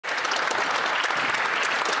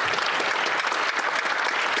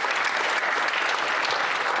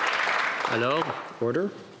Alors, order.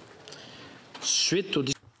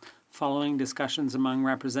 Following discussions among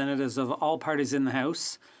representatives of all parties in the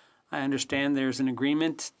House, I understand there's an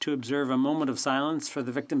agreement to observe a moment of silence for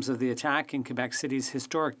the victims of the attack in Quebec City's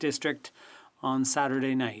historic district on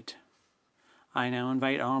Saturday night. I now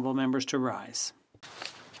invite honourable members to rise.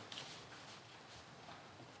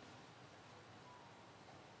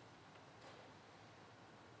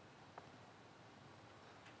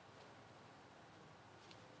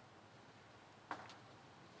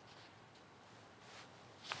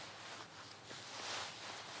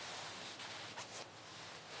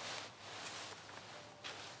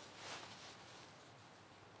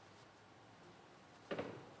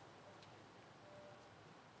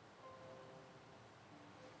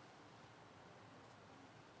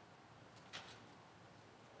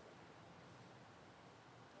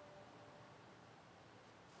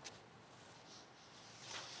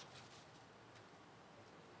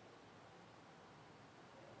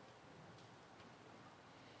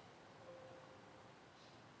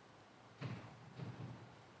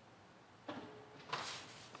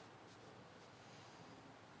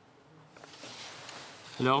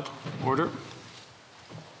 L'ordre. Order.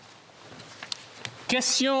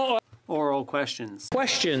 Question. Oral questions.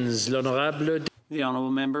 Questions, l'honorable. The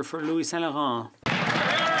honourable member for Louis Saint Laurent.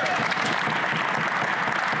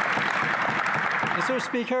 Mr.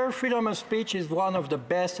 Speaker, freedom of speech is one of the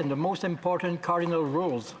best and the most important cardinal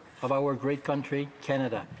rules of our great country,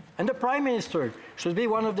 Canada. And the Prime Minister should be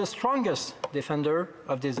one of the strongest defenders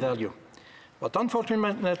of this value. But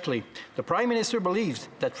unfortunately, the Prime Minister believes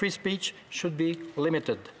that free speech should be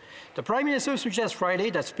limited. The Prime Minister suggests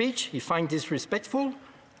Friday that speech he finds disrespectful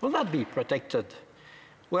will not be protected.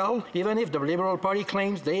 Well, even if the Liberal Party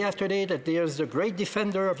claims day after day that they are the great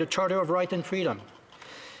defender of the Charter of Right and Freedom,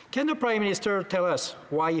 can the Prime Minister tell us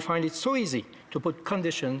why he finds it so easy to put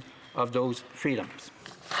conditions of those freedoms?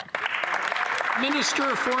 Minister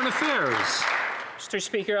of Foreign Affairs. Mr.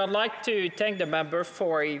 Speaker, I'd like to thank the member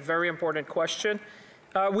for a very important question.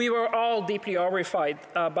 We were all deeply horrified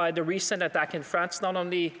by the recent attack in France, not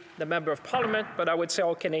only the Member of Parliament, but I would say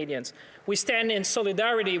all Canadians. We stand in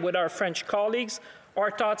solidarity with our French colleagues.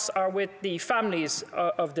 Our thoughts are with the families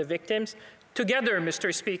of the victims. Together,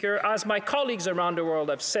 Mr. Speaker, as my colleagues around the world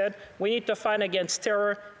have said, we need to fight against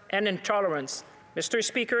terror and intolerance. Mr.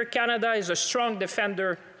 Speaker, Canada is a strong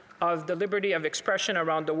defender of the liberty of expression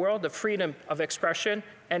around the world, the freedom of expression,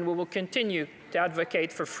 and we will continue to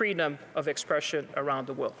advocate for freedom of expression around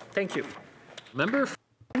the world. Thank you. Member for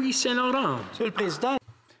Louis Saint Laurent. Monsieur le Président.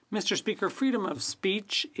 Mr. Speaker, freedom of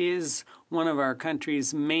speech is one of our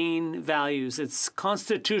country's main values. It's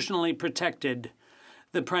constitutionally protected.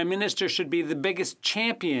 The Prime Minister should be the biggest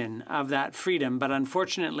champion of that freedom, but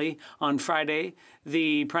unfortunately, on Friday,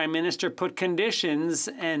 the Prime Minister put conditions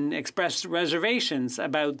and expressed reservations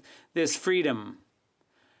about this freedom.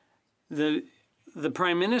 The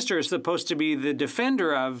Prime Minister is supposed to be the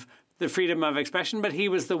defender of the freedom of expression, but he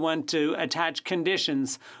was the one to attach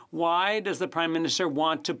conditions. Why does the Prime Minister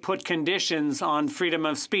want to put conditions on freedom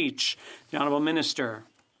of speech? The Honourable Minister.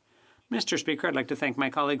 Mr. Speaker, I'd like to thank my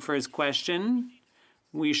colleague for his question.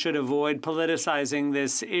 We should avoid politicizing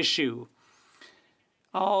this issue.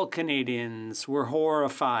 All Canadians were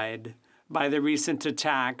horrified by the recent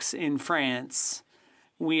attacks in France.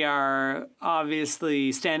 We are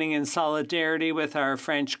obviously standing in solidarity with our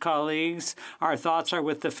French colleagues. Our thoughts are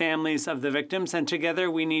with the families of the victims, and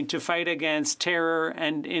together we need to fight against terror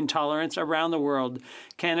and intolerance around the world.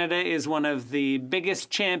 Canada is one of the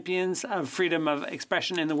biggest champions of freedom of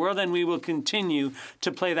expression in the world, and we will continue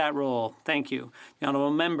to play that role. Thank you. The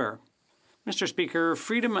Honourable Member. Mr. Speaker,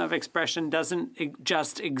 freedom of expression doesn't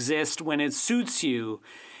just exist when it suits you.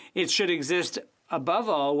 It should exist above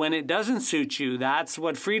all when it doesn't suit you. That's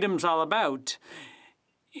what freedom's all about.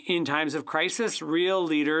 In times of crisis, real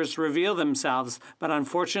leaders reveal themselves. But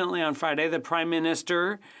unfortunately, on Friday, the Prime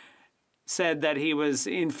Minister said that he was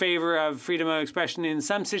in favor of freedom of expression in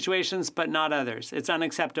some situations, but not others. It's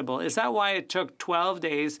unacceptable. Is that why it took 12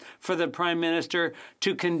 days for the Prime Minister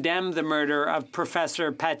to condemn the murder of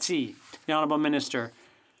Professor Paty? The Honourable Minister.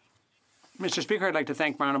 Mr. Speaker, I'd like to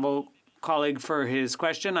thank my honourable colleague for his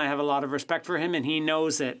question. I have a lot of respect for him, and he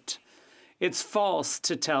knows it. It's false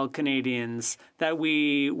to tell Canadians that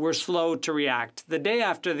we were slow to react. The day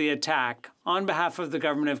after the attack, on behalf of the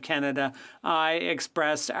Government of Canada, I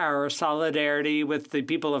expressed our solidarity with the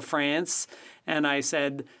people of France, and I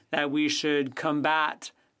said that we should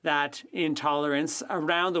combat that intolerance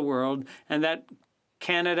around the world, and that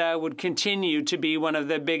Canada would continue to be one of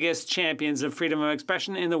the biggest champions of freedom of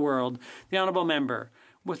expression in the world. The Honourable Member.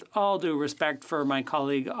 With all due respect for my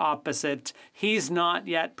colleague opposite, he's not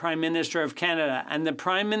yet Prime Minister of Canada, and the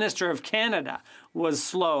Prime Minister of Canada was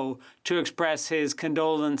slow to express his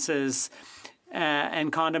condolences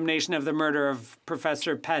and condemnation of the murder of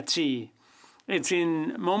Professor Paty. It's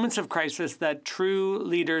in moments of crisis that true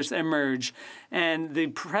leaders emerge, and the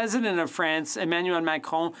President of France, Emmanuel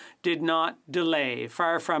Macron, did not delay.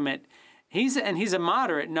 Far from it. He's a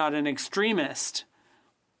moderate, not an extremist.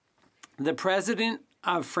 The President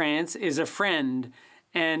of France is a friend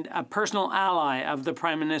and a personal ally of the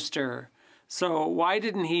Prime Minister. So why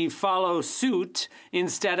didn't he follow suit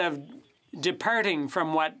instead of departing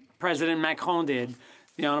from what President Macron did?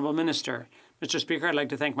 The Honourable Minister. Mr. Speaker, I'd like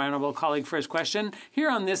to thank my honourable colleague for his question. Here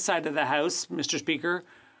on this side of the House, Mr. Speaker,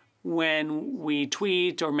 when we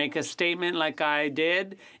tweet or make a statement like I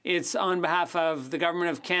did, it's on behalf of the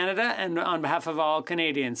Government of Canada and on behalf of all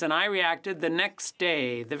Canadians. And I reacted the next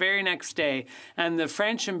day, the very next day, and the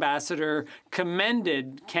French ambassador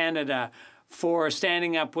commended Canada for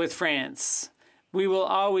standing up with France. We will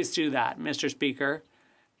always do that, Mr. Speaker.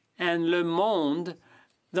 And Le Monde,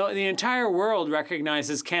 the entire world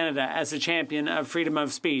recognizes Canada as a champion of freedom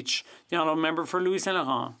of speech. The honourable member for Louis Saint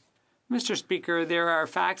Laurent. Mr. Speaker, there are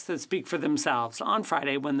facts that speak for themselves. On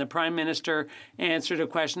Friday, when the Prime Minister answered a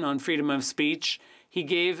question on freedom of speech, he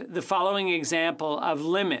gave the following example of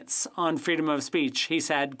limits on freedom of speech. He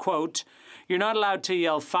said, quote, "You're not allowed to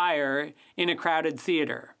yell fire in a crowded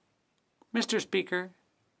theater." Mr. Speaker,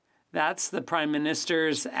 that's the Prime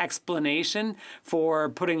Minister's explanation for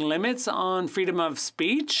putting limits on freedom of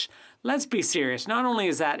speech? Let's be serious. Not only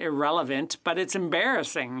is that irrelevant, but it's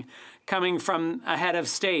embarrassing coming from a head of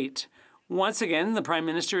state. Once again, the Prime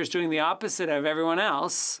Minister is doing the opposite of everyone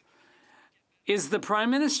else. Is the Prime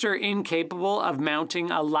Minister incapable of mounting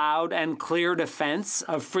a loud and clear defense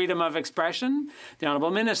of freedom of expression? The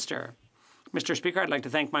Honourable Minister. Mr. Speaker, I'd like to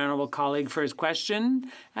thank my honourable colleague for his question.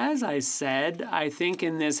 As I said, I think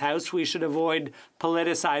in this House we should avoid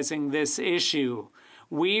politicizing this issue.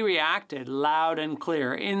 We reacted loud and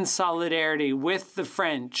clear in solidarity with the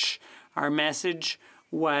French. Our message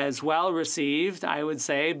was well received, I would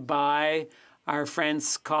say, by our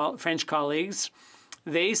French colleagues.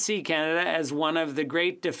 They see Canada as one of the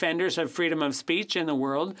great defenders of freedom of speech in the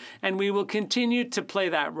world, and we will continue to play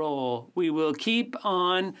that role. We will keep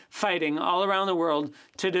on fighting all around the world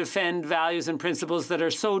to defend values and principles that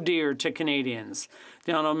are so dear to Canadians.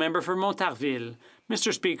 The honourable member for Montarville.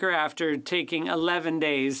 Mr. Speaker, after taking 11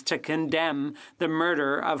 days to condemn the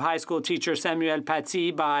murder of high school teacher Samuel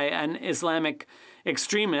Paty by an Islamic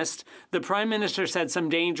extremist, the Prime Minister said some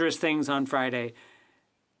dangerous things on Friday,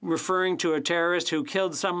 referring to a terrorist who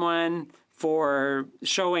killed someone for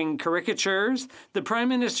showing caricatures. The Prime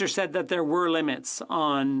Minister said that there were limits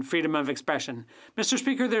on freedom of expression. Mr.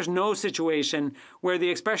 Speaker, there's no situation where the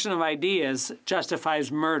expression of ideas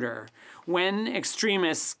justifies murder. When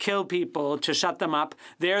extremists kill people to shut them up,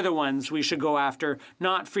 they're the ones we should go after,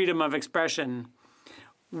 not freedom of expression.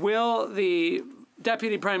 Will the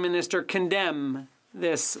Deputy Prime Minister condemn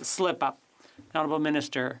this slip-up? Honourable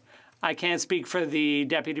Minister. I can't speak for the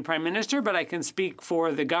Deputy Prime Minister, but I can speak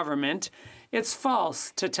for the government. It's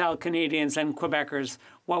false to tell Canadians and Quebecers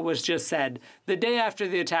what was just said. The day after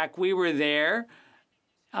the attack, we were there.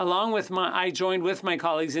 I joined with my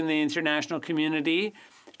colleagues in the international community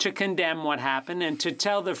to condemn what happened and to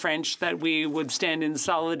tell the French that we would stand in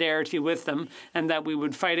solidarity with them and that we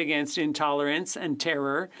would fight against intolerance and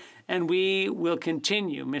terror. And we will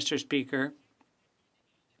continue, Mr. Speaker,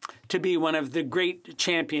 to be one of the great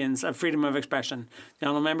champions of freedom of expression. The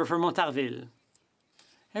honourable member for Montarville.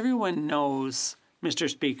 Everyone knows, Mr.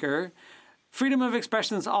 Speaker, freedom of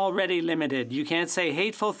expression is already limited. You can't say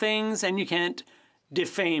hateful things and you can't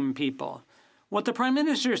defame people. What the Prime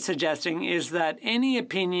Minister is suggesting is that any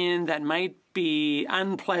opinion that might be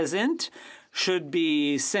unpleasant should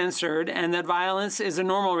be censored and that violence is a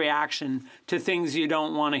normal reaction to things you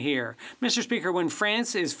don't want to hear. Mr. Speaker, when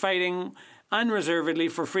France is fighting unreservedly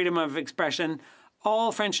for freedom of expression,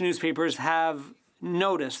 all French newspapers have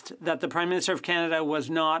noticed that the Prime Minister of Canada was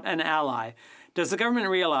not an ally. Does the government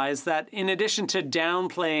realize that in addition to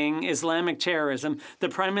downplaying Islamic terrorism, the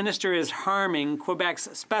Prime Minister is harming Quebec's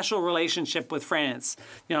special relationship with France?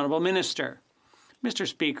 The Honourable Minister. Mr.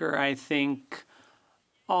 Speaker, I think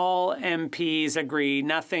all MPs agree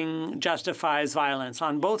nothing justifies violence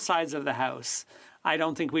on both sides of the House. I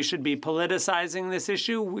don't think we should be politicizing this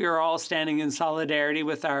issue. We are all standing in solidarity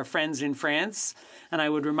with our friends in France. And I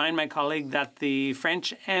would remind my colleague that the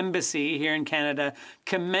French embassy here in Canada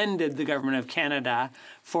commended the government of Canada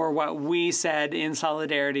for what we said in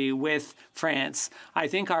solidarity with France. I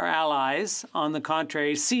think our allies, on the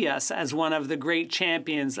contrary, see us as one of the great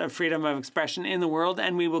champions of freedom of expression in the world,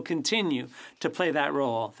 and we will continue to play that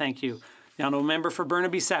role. Thank you. The honourable member for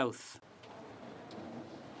Burnaby South.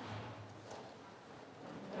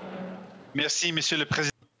 Merci, Monsieur le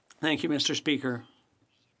Président. Thank you, Mr. Speaker.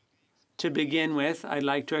 To begin with, I'd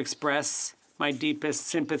like to express my deepest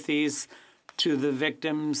sympathies to the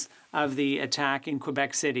victims of the attack in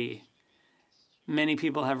Quebec City. Many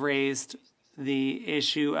people have raised the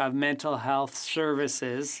issue of mental health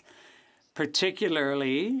services,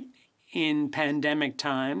 particularly in pandemic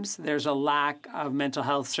times. There's a lack of mental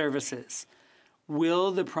health services.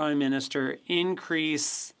 Will the Prime Minister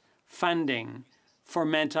increase funding for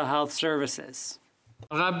mental health services?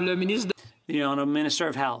 Honorable Ministre. The Honourable Minister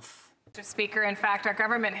of Health. Mr. Speaker, in fact, our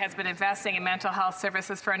government has been investing in mental health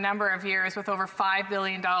services for a number of years with over $5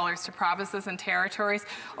 billion to provinces and territories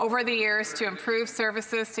over the years to improve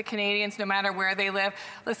services to Canadians no matter where they live.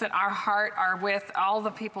 Listen, our heart are with all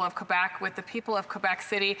the people of Quebec, with the people of Quebec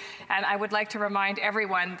City, and I would like to remind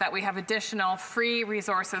everyone that we have additional free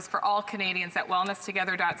resources for all Canadians at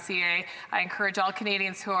wellnesstogether.ca. I encourage all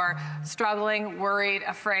Canadians who are struggling, worried,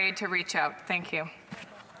 afraid to reach out. Thank you.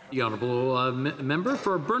 The honourable member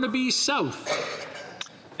for Burnaby South.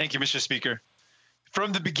 Thank you, Mr. Speaker.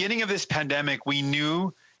 From the beginning of this pandemic, we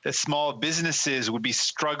knew that small businesses would be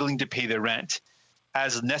struggling to pay their rent.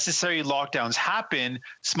 As necessary lockdowns happened,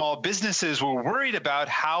 small businesses were worried about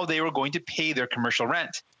how they were going to pay their commercial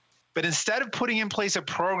rent. But instead of putting in place a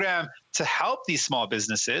program to help these small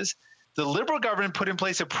businesses, the Liberal government put in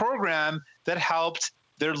place a program that helped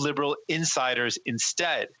their Liberal insiders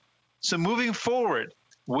instead. So moving forward,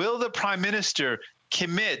 will the Prime Minister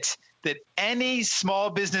commit that any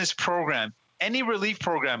small business program, any relief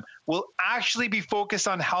program, will actually be focused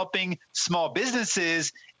on helping small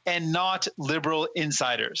businesses and not Liberal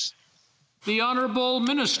insiders? The Honourable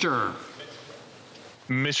Minister.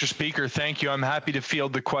 Mr. Speaker, thank you. I'm happy to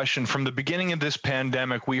field the question. From the beginning of this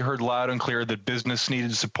pandemic, we heard loud and clear that business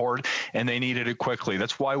needed support and they needed it quickly.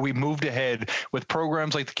 That's why we moved ahead with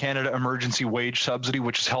programs like the Canada Emergency Wage Subsidy,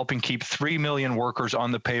 which is helping keep 3 million workers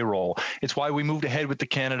on the payroll. It's why we moved ahead with the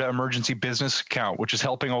Canada Emergency Business Account, which is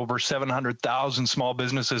helping over 700,000 small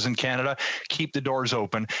businesses in Canada keep the doors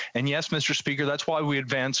open. And yes, Mr. Speaker, that's why we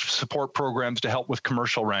advanced support programs to help with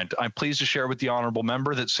commercial rent. I'm pleased to share with the honourable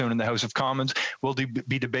member that soon in the House of Commons, we'll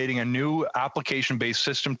be debating a new application-based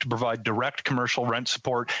system to provide direct commercial rent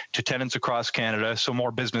support to tenants across Canada, so more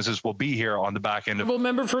businesses will be here on the back end of it.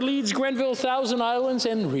 Member for Leeds, Grenville, Thousand Islands,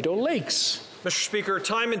 and Rideau Lakes. Mr. Speaker,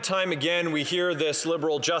 time and time again, we hear this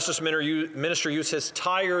Liberal Justice Minister use his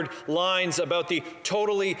tired lines about the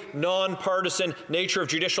totally nonpartisan nature of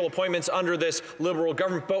judicial appointments under this Liberal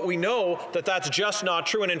government, but we know that that's just not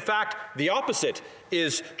true, and in fact, the opposite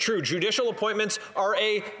is true. Judicial appointments are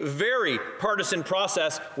a very partisan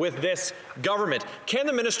process with this government. Can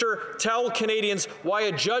the minister tell Canadians why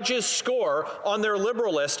a judge's score on their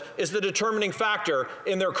Liberal list is the determining factor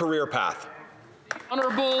in their career path?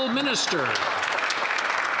 Honourable Minister.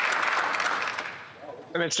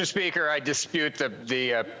 Mr. Speaker, I dispute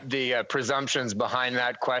the presumptions behind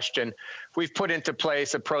that question. We've put into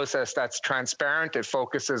place a process that's transparent. It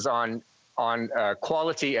focuses on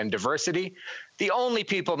quality and diversity. The only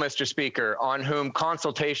people, Mr. Speaker, on whom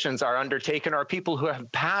consultations are undertaken are people who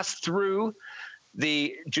have passed through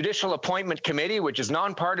the Judicial Appointment Committee, which is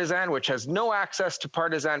nonpartisan, which has no access to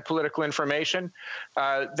partisan political information.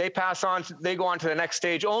 They go on to the next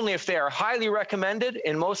stage only if they are highly recommended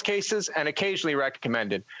in most cases and occasionally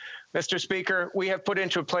recommended. Mr. Speaker, we have put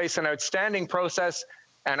into place an outstanding process,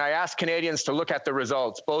 and I ask Canadians to look at the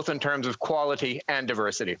results, both in terms of quality and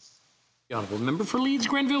diversity. The honourable member for Leeds,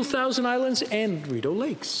 Grenville, Thousand Islands, and Rideau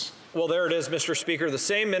Lakes. Well, there it is, Mr. Speaker, the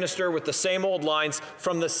same minister with the same old lines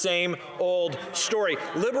from the same old story.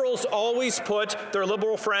 Liberals always put their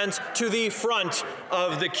Liberal friends to the front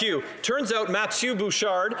of the queue. Turns out Mathieu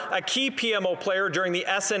Bouchard, a key PMO player during the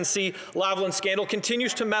SNC-Lavalin scandal,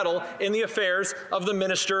 continues to meddle in the affairs of the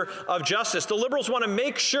Minister of Justice. The Liberals want to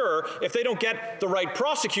make sure if they don't get the right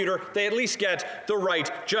prosecutor, they at least get the right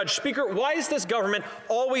judge. Speaker, why is this government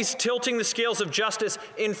always tilting the scales of justice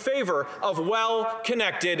in favor of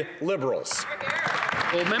well-connected Liberals?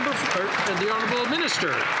 Well, member for the Honourable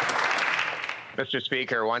Minister. Mr.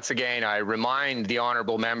 Speaker, once again, I remind the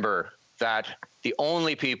honourable member that the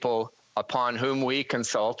only people upon whom we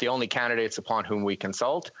consult, the only candidates upon whom we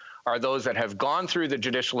consult, are those that have gone through the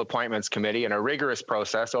Judicial Appointments Committee in a rigorous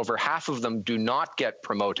process. Over half of them do not get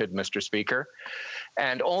promoted, Mr. Speaker,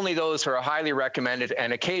 and only those who are highly recommended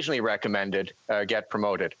and occasionally recommended get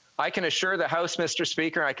promoted. I can assure the House, Mr.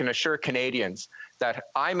 Speaker, I can assure Canadians that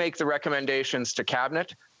I make the recommendations to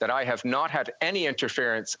Cabinet, that I have not had any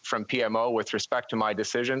interference from PMO with respect to my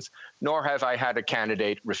decisions, nor have I had a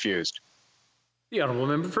candidate refused. The honourable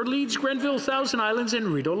member for Leeds, Grenville, Thousand Islands and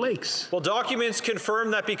Rideau Lakes. Well, documents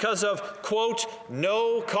confirm that because of, quote,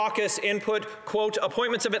 no caucus input, quote,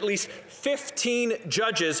 appointments of at least 15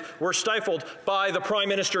 judges were stifled by the Prime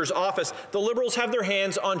Minister's office. The Liberals have their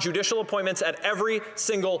hands on judicial appointments at every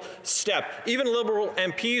single step. Even Liberal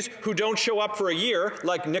MPs who don't show up for a year,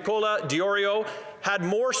 like Nicola Diorio, had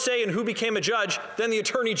more say in who became a judge than the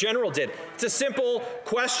Attorney General did. It's a simple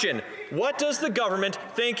question. What does the government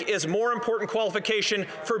think is more important qualification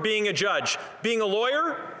for being a judge? Being a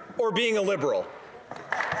lawyer or being a Liberal?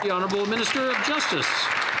 The Honourable Minister of Justice.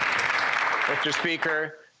 Mr.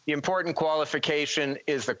 Speaker, the important qualification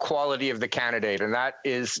is the quality of the candidate, and that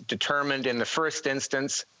is determined in the first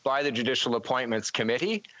instance by the Judicial Appointments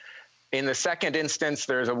Committee. In the second instance,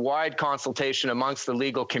 there's a wide consultation amongst the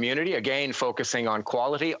legal community, again focusing on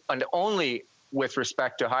quality and only with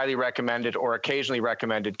respect to highly recommended or occasionally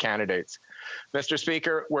recommended candidates. Mr.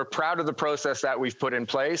 Speaker, we're proud of the process that we've put in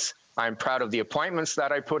place. I'm proud of the appointments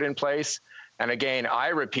that I put in place. And again, I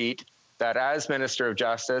repeat that as Minister of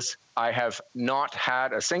Justice, I have not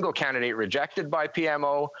had a single candidate rejected by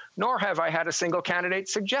PMO, nor have I had a single candidate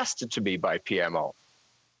suggested to be by PMO.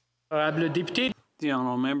 Honourable Député. The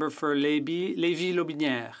honourable member for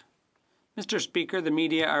Lévis-Lotbinière. Mr. Speaker, the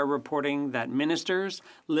media are reporting that ministers,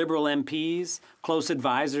 Liberal MPs, close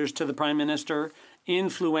advisors to the Prime Minister,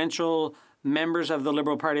 influential members of the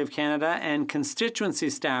Liberal Party of Canada, and constituency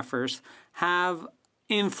staffers have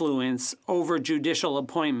influence over judicial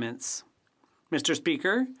appointments. Mr.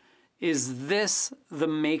 Speaker, is this the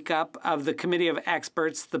makeup of the committee of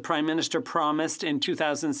experts the Prime Minister promised in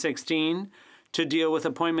 2016 to deal with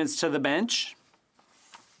appointments to the bench?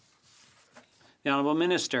 The Honourable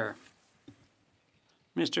Minister.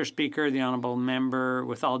 Mr. Speaker, the Honourable Member,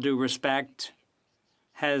 with all due respect,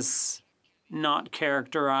 has not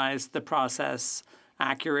characterized the process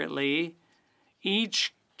accurately.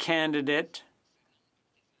 Each candidate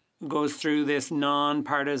goes through this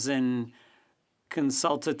non-partisan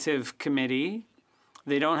consultative committee.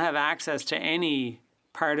 They don't have access to any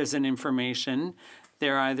partisan information.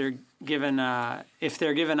 They're either given if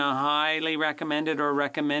they're given a highly recommended or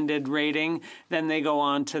recommended rating, then they go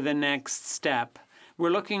on to the next step. We're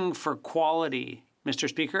looking for quality, Mr.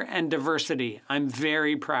 Speaker, and diversity. I'm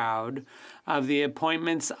very proud of the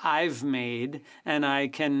appointments I've made, and I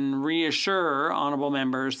can reassure honourable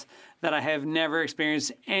members that I have never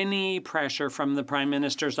experienced any pressure from the Prime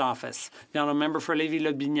Minister's office. The honourable member for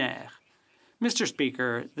Lévis-Lotbinière. Mr.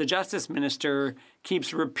 Speaker, the Justice Minister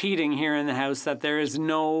keeps repeating here in the House that there is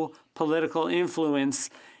no political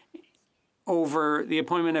influence over the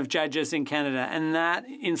appointment of judges in Canada, and that,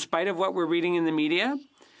 in spite of what we're reading in the media,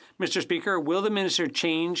 Mr. Speaker, will the Minister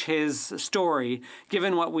change his story,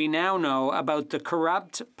 given what we now know about the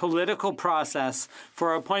corrupt political process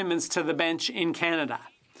for appointments to the bench in Canada?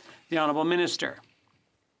 The Honourable Minister.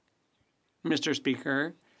 Mr.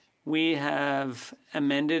 Speaker, we have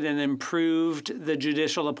amended and improved the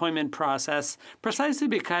judicial appointment process precisely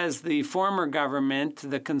because the former government,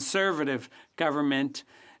 the Conservative government,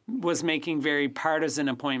 was making very partisan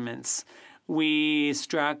appointments. We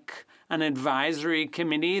struck an advisory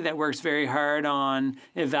committee that works very hard on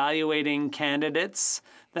evaluating candidates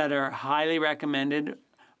that are highly recommended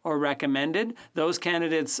or recommended. Those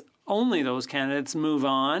candidates, only those candidates, move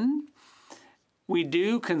on. We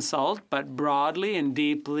do consult, but broadly and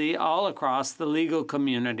deeply all across the legal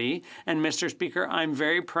community. And Mr. Speaker, I'm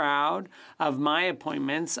very proud of my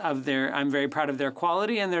appointments, I'm very proud of their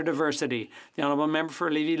quality and their diversity. The Honourable Member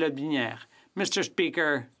for Lévis-Lotbinière. Mr.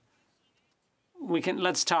 Speaker,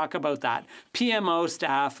 let's talk about that. PMO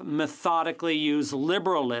staff methodically use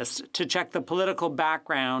Liberal lists to check the political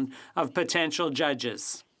background of potential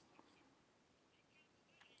judges.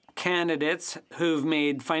 Candidates who've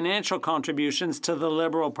made financial contributions to the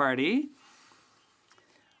Liberal Party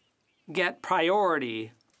get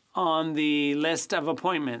priority on the list of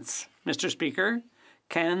appointments. Mr. Speaker,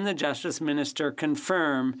 can the Justice Minister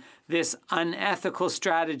confirm this unethical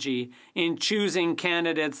strategy in choosing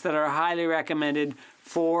candidates that are highly recommended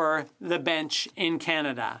for the bench in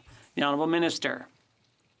Canada? The Honourable Minister.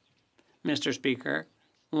 Mr. Speaker,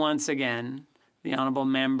 once again, the Honourable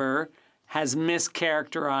Member has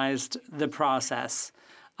mischaracterized the process.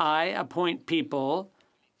 I appoint people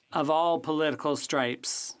of all political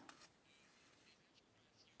stripes.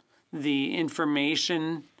 the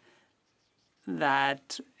information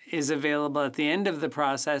that is available at the end of the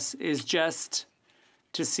process is just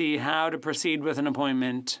to see how to proceed with an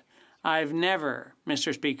appointment. I've never,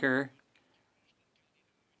 Mr. Speaker,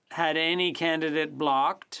 had any candidate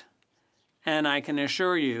blocked, and I can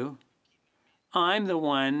assure you I'm the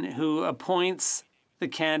one who appoints the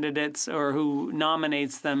candidates or who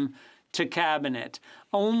nominates them to cabinet.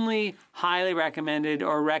 Only highly recommended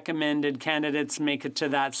or recommended candidates make it to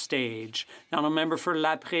that stage. Now, a member for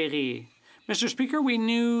La Prairie. Mr. Speaker, we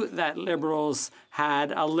knew that Liberals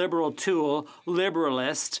had a Liberal tool,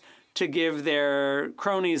 Liberalist, to give their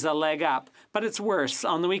cronies a leg up. But it's worse.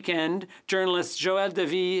 On the weekend, journalist Joël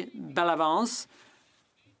Davy-Bellavance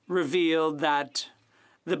revealed that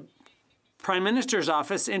the Prime Minister's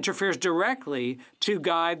office interferes directly to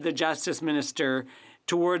guide the Justice Minister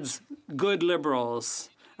towards good Liberals.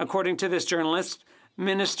 According to this journalist,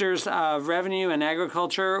 Ministers of Revenue and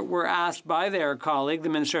Agriculture were asked by their colleague, the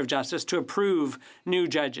Minister of Justice, to approve new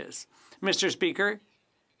judges. Mr. Speaker,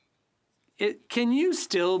 can you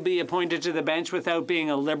still be appointed to the bench without being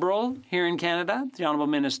a Liberal here in Canada? The Honourable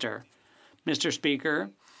Minister. Mr. Speaker,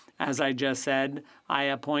 as I just said, I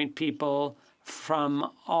appoint people from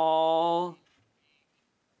all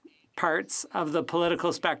parts of the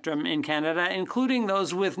political spectrum in Canada, including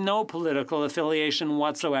those with no political affiliation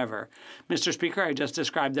whatsoever. Mr. Speaker, I just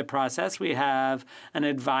described the process. We have an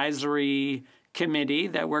advisory committee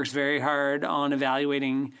that works very hard on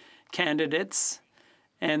evaluating candidates,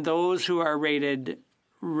 and those who are rated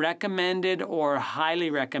recommended or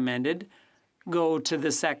highly recommended go to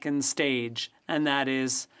the second stage, and that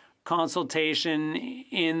is consultation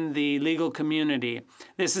in the legal community.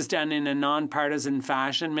 This is done in a nonpartisan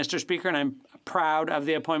fashion, Mr. Speaker, and I'm proud of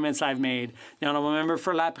the appointments I've made. The Honourable Member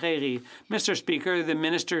for La Prairie. Mr. Speaker, the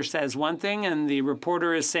Minister says one thing and the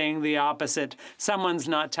reporter is saying the opposite. Someone's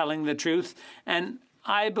not telling the truth, and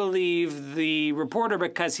I believe the reporter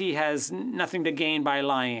because he has nothing to gain by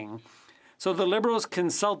lying. So the Liberals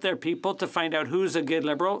consult their people to find out who's a good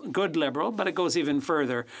Liberal, but it goes even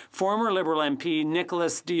further. Former Liberal MP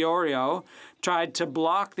Nicholas Diorio tried to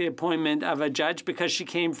block the appointment of a judge because she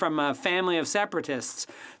came from a family of separatists.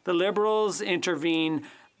 The Liberals intervene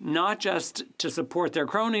not just to support their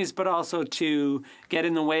cronies, but also to get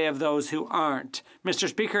in the way of those who aren't. Mr.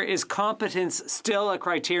 Speaker, is competence still a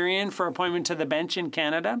criterion for appointment to the bench in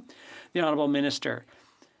Canada? The Honourable Minister.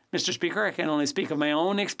 Mr. Speaker, I can only speak of my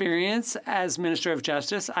own experience as Minister of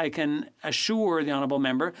Justice. I can assure the Honourable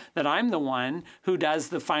Member that I'm the one who does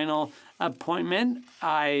the final appointment.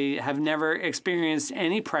 I have never experienced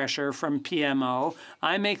any pressure from PMO.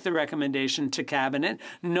 I make the recommendation to Cabinet.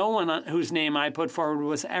 No one whose name I put forward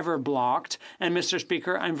was ever blocked. And Mr.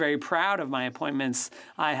 Speaker, I'm very proud of my appointments.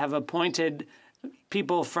 I have appointed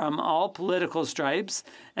people from all political stripes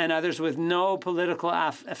and others with no political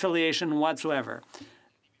affiliation whatsoever.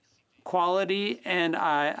 Quality, and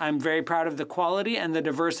I'm very proud of the quality and the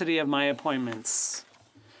diversity of my appointments.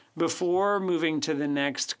 Before moving to the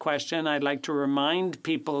next question, I'd like to remind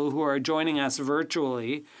people who are joining us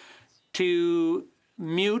virtually to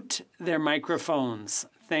mute their microphones.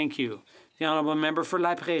 Thank you. The Honourable Member for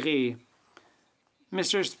La Prairie.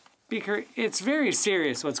 Mr. Speaker, it's very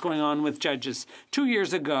serious what's going on with judges. 2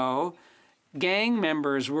 years ago, gang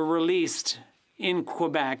members were released in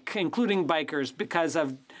Quebec, including bikers, because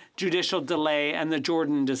of judicial delay and the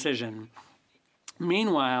Jordan decision.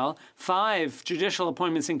 Meanwhile, 5 judicial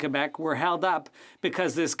appointments in Quebec were held up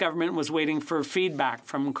because this government was waiting for feedback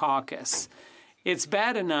from caucus. It's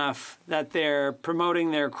bad enough that they're promoting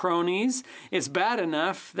their cronies. It's bad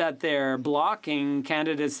enough that they're blocking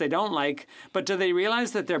candidates they don't like. But do they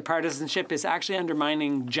realize that their partisanship is actually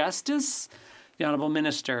undermining justice? The Honourable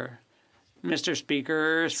Minister. Mr.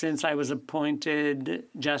 Speaker, since I was appointed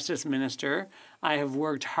Justice Minister, I have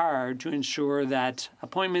worked hard to ensure that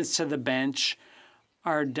appointments to the bench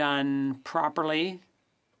are done properly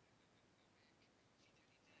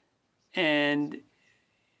and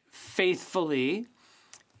faithfully,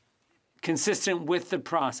 consistent with the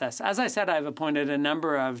process. As I said, I've appointed a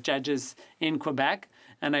number of judges in Quebec,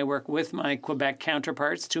 and I work with my Quebec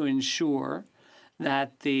counterparts to ensure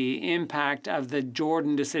that the impact of the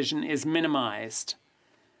Jordan decision is minimized.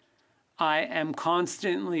 I am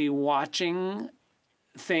constantly watching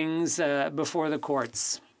things before the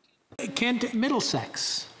courts. Kent,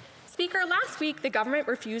 Middlesex. Speaker, last week the government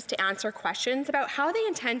refused to answer questions about how they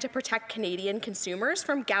intend to protect Canadian consumers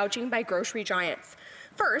from gouging by grocery giants.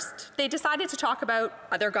 First, they decided to talk about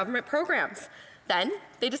other government programs. Then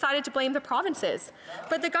they decided to blame the provinces.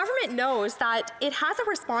 But the government knows that it has a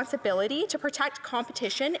responsibility to protect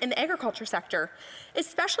competition in the agriculture sector,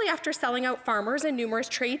 especially after selling out farmers in numerous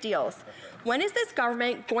trade deals. When is this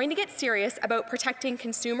government going to get serious about protecting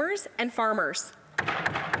consumers and farmers?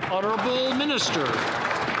 Honourable Minister.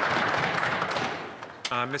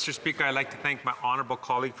 Mr. Speaker, I'd like to thank my honourable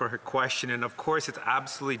colleague for her question. And of course, it's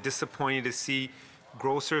absolutely disappointing to see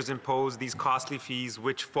grocers impose these costly fees,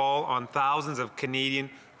 which fall on thousands of Canadian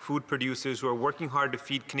food producers who are working hard to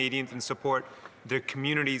feed Canadians and support their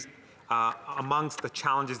communities amongst the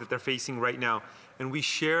challenges that they're facing right now. And we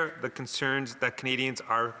share the concerns that Canadians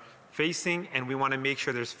are facing, and we want to make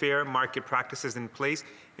sure there's fair market practices in place.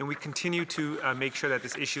 And we continue to make sure that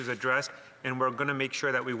this issue is addressed, and we're going to make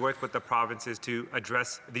sure that we work with the provinces to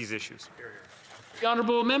address these issues. The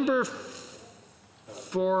honourable member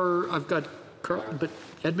for,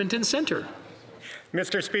 Edmonton Centre.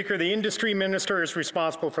 Mr. Speaker, the industry minister is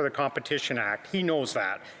responsible for the Competition Act. He knows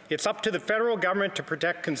that. It's up to the federal government to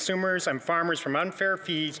protect consumers and farmers from unfair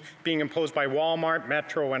fees being imposed by Walmart,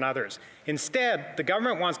 Metro, and others. Instead, the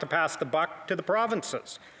government wants to pass the buck to the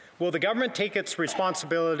provinces. Will the government take its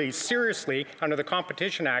responsibilities seriously under the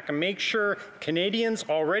Competition Act and make sure Canadians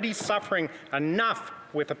already suffering enough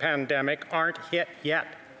with the pandemic aren't hit yet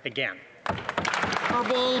again?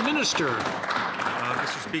 Honourable Minister.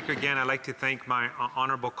 Mr. Speaker, again, I'd like to thank my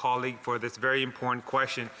honourable colleague for this very important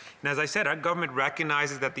question. And as I said, our government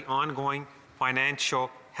recognizes that the ongoing financial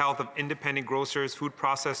health of independent grocers, food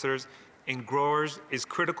processors, and growers is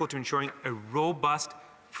critical to ensuring a robust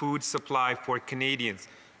food supply for Canadians.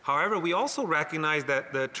 However, we also recognize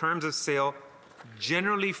that the terms of sale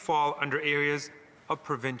generally fall under areas of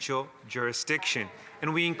provincial jurisdiction.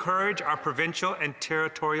 And we encourage our provincial and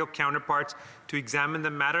territorial counterparts to examine the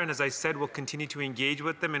matter. And as I said, we'll continue to engage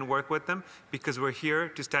with them and work with them because we're here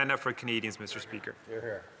to stand up for Canadians, Mr. Speaker.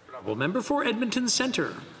 Well, member for Edmonton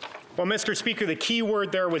Centre. Well, Mr. Speaker, the key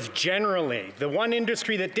word there was generally. The one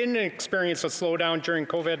industry that didn't experience a slowdown during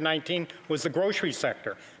COVID-19 was the grocery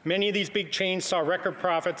sector. Many of these big chains saw record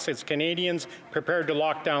profits as Canadians prepared to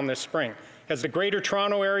lock down this spring. As the Greater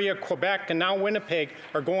Toronto Area, Quebec, and now Winnipeg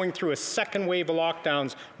are going through a second wave of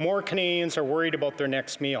lockdowns, more Canadians are worried about their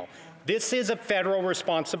next meal. This is a federal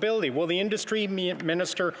responsibility. Will the industry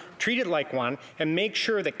minister treat it like one and make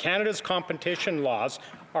sure that Canada's competition laws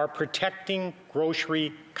are protecting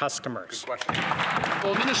grocery customers?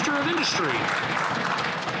 Well, Minister of Industry.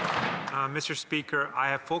 Mr. Speaker, I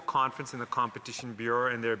have full confidence in the Competition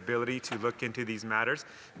Bureau and their ability to look into these matters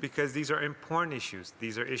because these are important issues.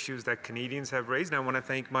 These are issues that Canadians have raised, and I want to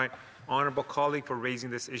thank my honourable colleague for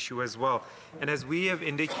raising this issue as well. And as we have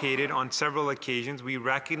indicated on several occasions, we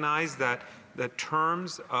recognize that the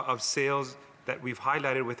terms of sales that we've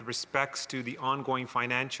highlighted with respects to the ongoing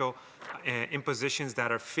financial impositions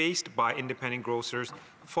that are faced by independent grocers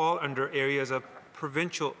fall under areas of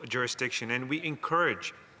provincial jurisdiction, and we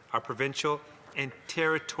encourage our provincial and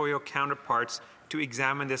territorial counterparts to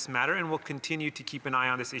examine this matter, and we'll continue to keep an eye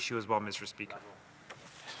on this issue as well, Mr. Speaker.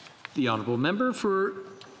 The honourable member for,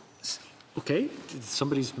 okay,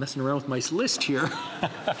 somebody's messing around with my list here.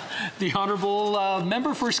 The honourable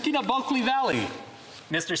member for Skeena-Bulkley Valley.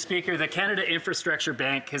 Mr. Speaker, the Canada Infrastructure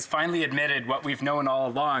Bank has finally admitted what we've known all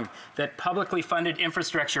along, that publicly funded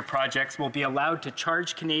infrastructure projects will be allowed to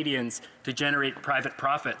charge Canadians to generate private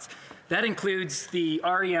profits. That includes the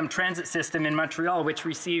REM transit system in Montreal, which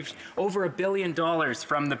received over $1 billion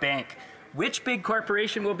from the bank. Which big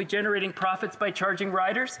corporation will be generating profits by charging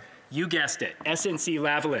riders? You guessed it,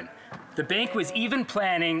 SNC-Lavalin. The bank was even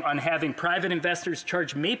planning on having private investors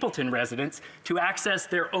charge Mapleton residents to access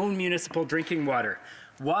their own municipal drinking water.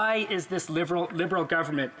 Why is this liberal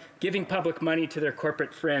government giving public money to their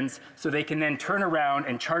corporate friends so they can then turn around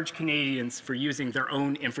and charge Canadians for using their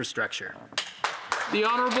own infrastructure? The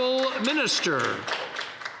Honourable Minister.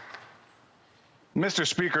 Mr.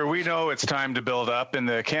 Speaker, we know it's time to build up, and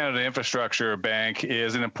the Canada Infrastructure Bank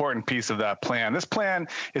is an important piece of that plan. This plan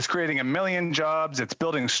is creating 1 million jobs. It's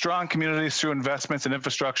building strong communities through investments in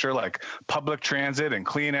infrastructure like public transit and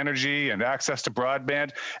clean energy and access to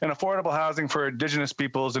broadband and affordable housing for Indigenous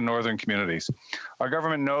peoples and northern communities. Our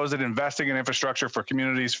government knows that investing in infrastructure for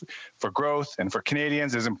communities, for growth, and for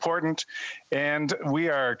Canadians is important, and we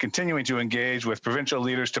are continuing to engage with provincial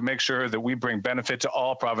leaders to make sure that we bring benefit to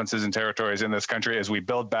all provinces and territories in this country as we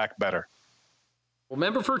build back better. Well,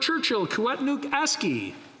 member for Churchill, Kiiwetinoong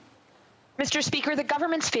Aski. Mr. Speaker, the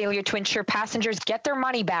government's failure to ensure passengers get their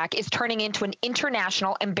money back is turning into an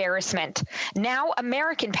international embarrassment. Now,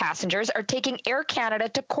 American passengers are taking Air Canada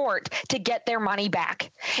to court to get their money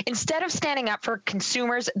back. Instead of standing up for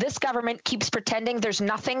consumers, this government keeps pretending there's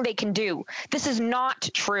nothing they can do. This is not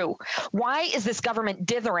true. Why is this government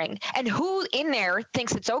dithering? And who in there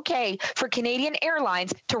thinks it's okay for Canadian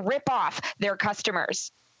Airlines to rip off their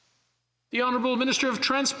customers? The Honourable Minister of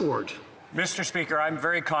Transport. Mr. Speaker, I'm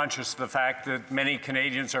very conscious of the fact that many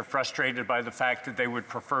Canadians are frustrated by the fact that they would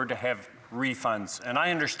prefer to have refunds. And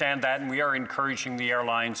I understand that, and we are encouraging the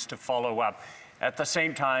airlines to follow up. At the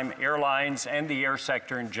same time, airlines and the air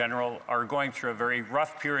sector in general are going through a very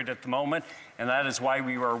rough period at the moment, and that is why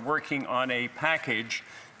we are working on a package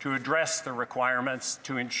to address the requirements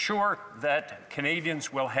to ensure that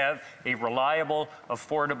Canadians will have a reliable,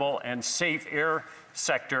 affordable, and safe air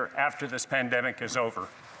sector after this pandemic is over.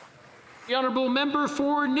 The Honourable Member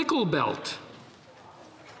for Nickel Belt.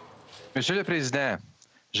 Monsieur le Président,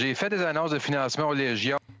 j'ai fait des annonces de financement aux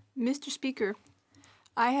Légions. Mr. Speaker,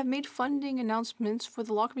 I have made funding announcements for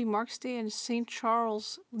the Lockerbie Marks Day and St.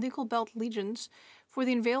 Charles Nickel Belt Legions for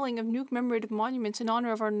the unveiling of new commemorative monuments in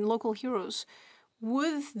honor of our local heroes.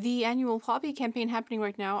 With the annual Poppy campaign happening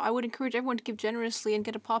right now, I would encourage everyone to give generously and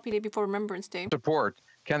get a Poppy Day before Remembrance Day. Support.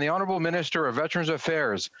 Can the Honourable Minister of Veterans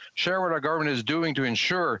Affairs share what our government is doing to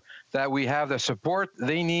ensure that we have the support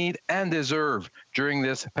they need and deserve during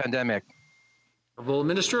this pandemic? Honourable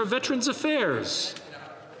Minister of Veterans Affairs.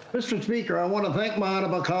 Mr. Speaker, I want to thank my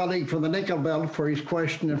honourable colleague from the Nickel Belt for his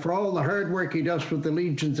question and for all the hard work he does with the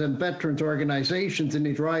Legions and Veterans organisations in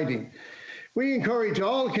his riding. We encourage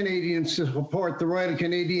all Canadians to support the Royal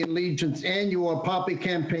Canadian Legion's annual Poppy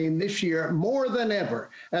campaign this year more than ever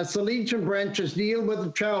as the Legion branches deal with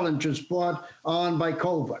the challenges brought on by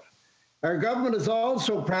COVID. Our government is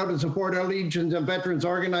also proud to support our Legions and Veterans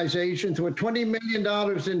organizations with $20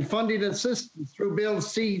 million in funding assistance through Bill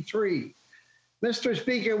C-3. Mr.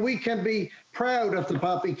 Speaker, we can be proud of the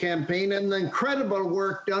Poppy campaign and the incredible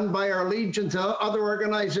work done by our Legions and other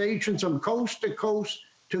organizations from coast to coast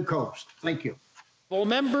to coast. Thank you. Full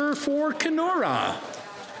member for Kenora.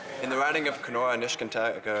 In the riding of Kenora,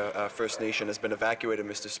 Nishnawbe First Nation has been evacuated,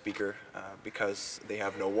 Mr. Speaker, because they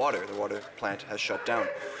have no water. The water plant has shut down.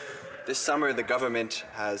 This summer, the government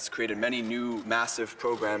has created many new massive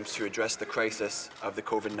programs to address the crisis of the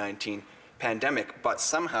COVID-19 pandemic, but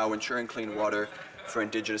somehow ensuring clean water for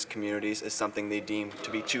Indigenous communities is something they deem to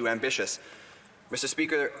be too ambitious. Mr.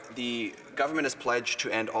 Speaker, the government has pledged to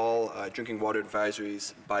end all drinking water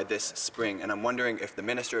advisories by this spring, and I'm wondering if the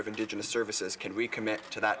Minister of Indigenous Services can recommit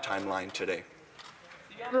to that timeline today.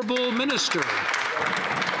 The Honourable Minister.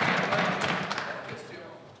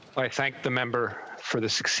 I thank the member for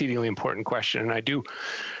this exceedingly important question, and I do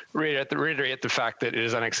reiterate the fact that it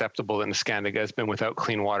is unacceptable that Neskantaga has been without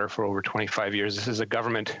clean water for over 25 years. This is a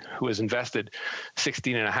government who has invested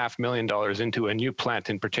 $16.5 million into a new plant,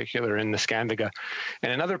 in particular in Neskantaga,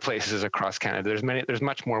 and in other places across Canada. There's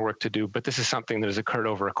much more work to do, but this is something that has occurred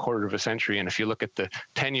over a quarter of a century. And if you look at the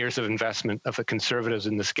 10 years of investment of the Conservatives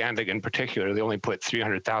in Neskantaga in particular, they only put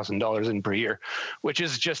 $300,000 in per year, which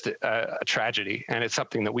is just a tragedy. And it's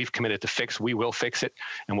something that we've committed to fix. We will fix it,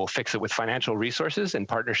 and we'll fix it with financial resources and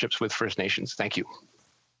partnerships with First Nations. Thank you.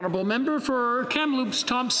 Honourable Member for Kamloops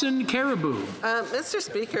Thompson Caribou. Mr.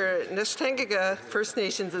 Speaker, Nishnawbe First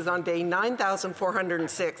Nations is on day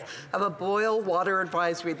 9,406 of a boil water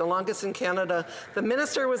advisory, the longest in Canada. The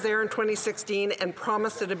minister was there in 2016 and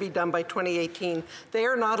promised it to be done by 2018. They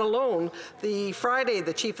are not alone. Friday,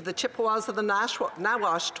 the chief of the Chippewas of the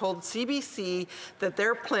Nawash told CBC that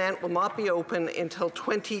their plant will not be open until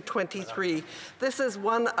 2023. This is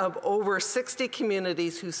one of over 60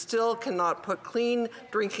 communities who still cannot put clean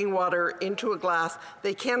drinking water into a glass.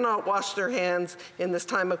 They cannot wash their hands in this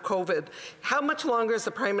time of COVID. How much longer is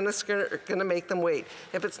the Prime Minister going to make them wait?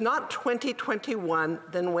 If it's not 2021,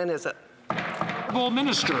 then when is it? Honourable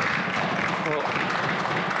Minister. Well,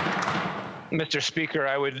 Mr. Speaker,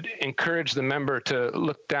 I would encourage the member to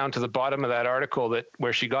look down to the bottom of that article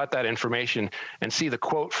where she got that information and see the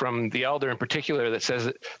quote from the elder in particular that says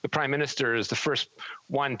that the Prime Minister is the first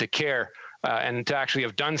one to care and to actually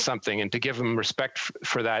have done something, and to give him respect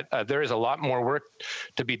for that. There is a lot more work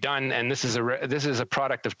to be done, and this is a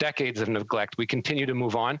product of decades of neglect. We continue to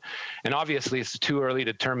move on, and obviously it's too early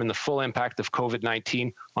to determine the full impact of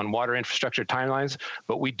COVID-19 on water infrastructure timelines,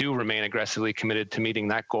 but we do remain aggressively committed to meeting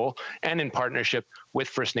that goal, and in partnership with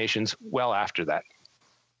First Nations well after that.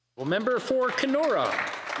 Well, member for Kenora.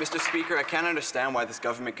 Mr. Speaker, I can't understand why this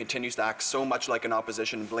government continues to act so much like an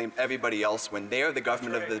opposition and blame everybody else when they are the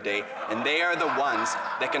government of the day and they are the ones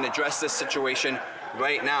that can address this situation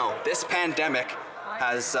right now. This pandemic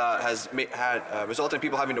has resulted in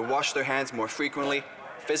people having to wash their hands more frequently,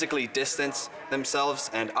 physically distance themselves,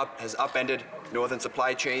 and has upended northern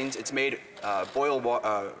supply chains. It's made bottled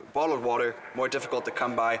water more difficult to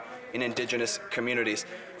come by in Indigenous communities.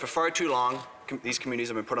 For far too long, these communities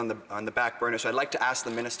have been put on the back burner. So I'd like to ask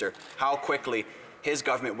the minister how quickly his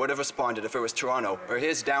government would have responded if it was Toronto or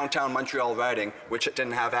his downtown Montreal riding, which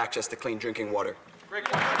didn't have access to clean drinking water.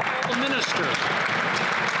 The minister.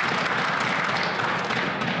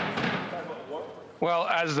 Well,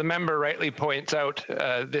 as the member rightly points out,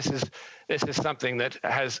 this is something that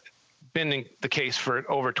has been the case for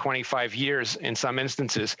over 25 years in some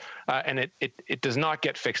instances, and it does not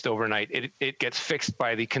get fixed overnight. It gets fixed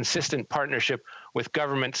by the consistent partnership with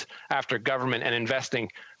governments after government and investing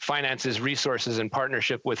finances, resources, and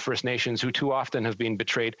partnership with First Nations who too often have been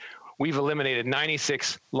betrayed. We've eliminated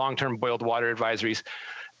 96 long-term boiled water advisories,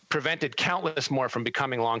 prevented countless more from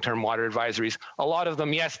becoming long-term water advisories. A lot of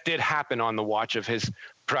them, yes, did happen on the watch of his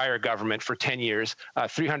prior government for 10 years,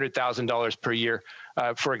 $300,000 per year,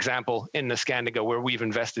 for example, in the Scandiga, where we've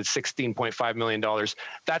invested $16.5 million.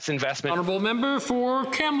 That's investment. Honourable member for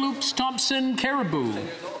Kamloops, Thompson, Caribou.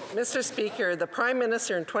 Mr. Speaker, the Prime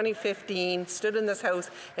Minister in 2015 stood in this House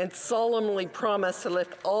and solemnly promised to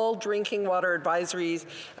lift all drinking water advisories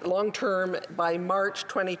long-term by March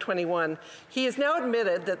 2021. He has now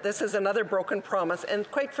admitted that this is another broken promise, and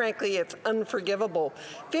quite frankly, it's unforgivable.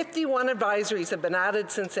 51 advisories have been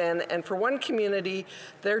added since then, and for one community,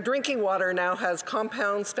 their drinking water now has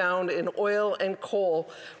compounds found in oil and coal.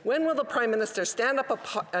 When will the Prime Minister stand up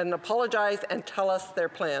and apologize and tell us their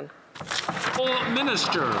plan?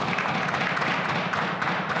 Minister.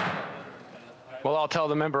 Well, I'll tell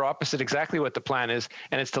the member opposite exactly what the plan is,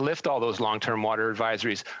 and it's to lift all those long-term water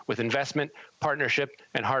advisories with investment, partnership,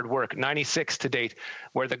 and hard work. 96 to date,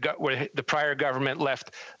 where the prior government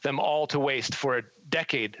left them all to waste for a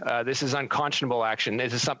decade. This is unconscionable action.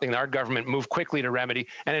 This is something that our government moved quickly to remedy.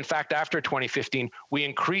 And in fact, after 2015, we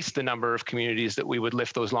increased the number of communities that we would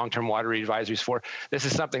lift those long-term water advisories for. This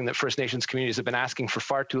is something that First Nations communities have been asking for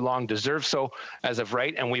far too long, deserve so as of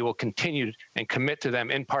right, and we will continue and commit to them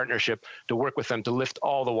in partnership to work with them to lift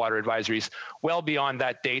all the water advisories well beyond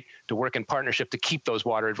that date, to work in partnership to keep those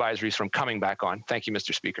water advisories from coming back on. Thank you,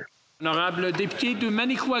 Mr. Speaker. Honorable député de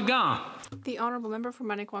Manicouagan. The honourable member for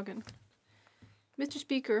Manicouagan. Mr.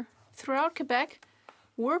 Speaker, throughout Quebec,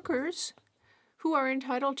 workers who are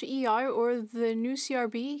entitled to EI or the new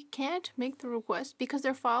CRB can't make the request because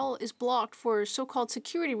their file is blocked for so-called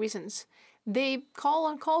security reasons. They call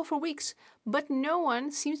on call for weeks, but no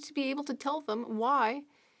one seems to be able to tell them why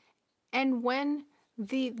and when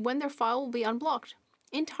their file will be unblocked.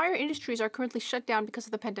 Entire industries are currently shut down because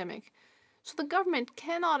of the pandemic. So the government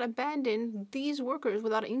cannot abandon these workers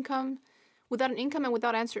without an income and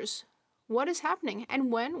without answers. What is happening,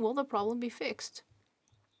 and when will the problem be fixed?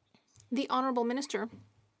 The Honourable Minister.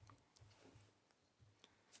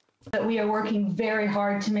 That we are working very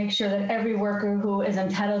hard to make sure that every worker who is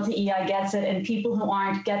entitled to EI gets it, and people who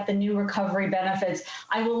aren't get the new recovery benefits.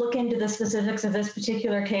 I will look into the specifics of this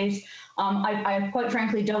particular case. I quite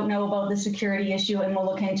frankly don't know about the security issue, and we'll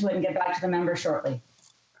look into it and get back to the member shortly.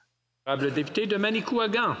 Honorable député de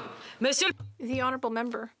Manicouagan. The Honourable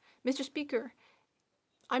Member. Mr. Speaker,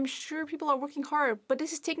 I'm sure people are working hard, but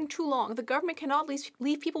this is taking too long. The government cannot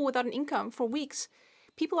leave people without an income for weeks.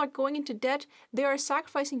 People are going into debt. They are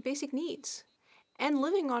sacrificing basic needs. And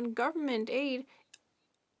living on government aid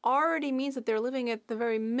already means that they're living at the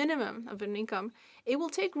very minimum of an income. It will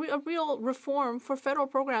take a real reform for federal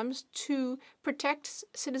programs to protect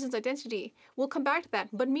citizens' identity. We'll come back to that.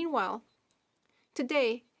 But meanwhile,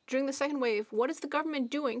 today, during the second wave, what is the government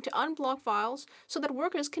doing to unblock files so that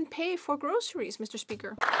workers can pay for groceries, Mr.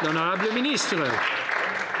 Speaker? Honorable Ministre.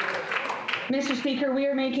 Mr. Speaker, we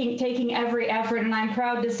are taking every effort, and I'm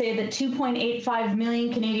proud to say that 2.85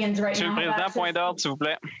 million Canadians right now have access. Point d'ordre, s'il vous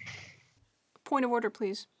plaît. Point of order,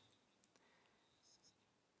 please.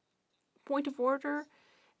 Point of order.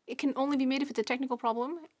 It can only be made if it's a technical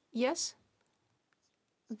problem. Yes?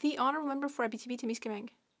 The Honourable Member for Abitibi-Témiscamingue.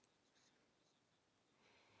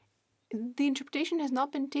 The interpretation has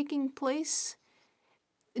not been taking place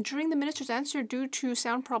during the minister's answer due to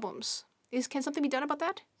sound problems. Can something be done about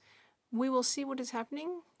that? We will see what is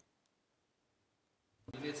happening.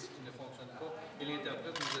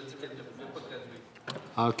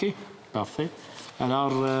 OK, parfait.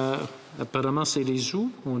 Alors, apparemment, c'est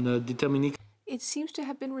résolu. On a déterminé. It seems to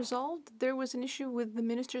have been resolved. There was an issue with the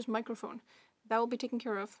minister's microphone. That will be taken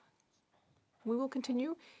care of. We will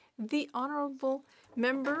continue. The Honourable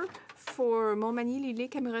Member for Montmagny, Lillé,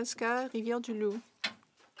 Kamouraska, Rivière-du-Loup.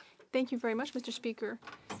 Thank you very much, Mr. Speaker.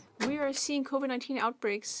 We are seeing COVID-19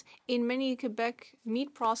 outbreaks in many Quebec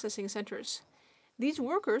meat processing centers. These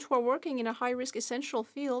workers who are working in a high-risk essential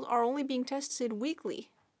field are only being tested weekly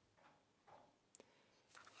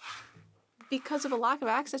because of a lack of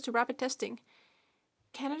access to rapid testing.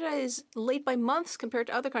 Canada is late by months compared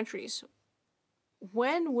to other countries.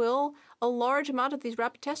 When will a large amount of these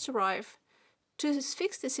rapid tests arrive to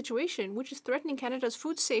fix this situation, which is threatening Canada's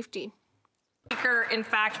food safety? Speaker, in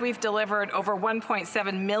fact, we've delivered over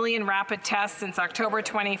 1.7 million rapid tests since October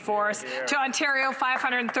 24th. To Ontario,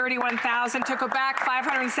 531,000. To Quebec,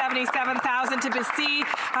 577,000. To BC,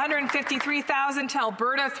 153,000. To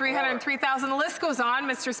Alberta, 303,000. The list goes on,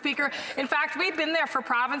 Mr. Speaker. In fact, we've been there for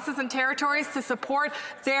provinces and territories to support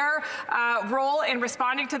their role in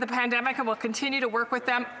responding to the pandemic, and we'll continue to work with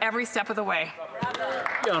them every step of the way.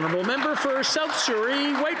 The honourable member for South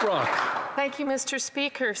Surrey, White Rock. Thank you, Mr.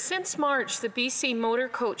 Speaker. Since March, the BC motor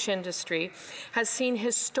coach industry has seen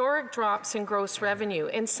historic drops in gross revenue,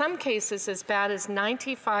 in some cases as bad as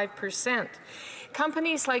 95%.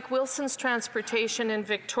 Companies like Wilson's Transportation in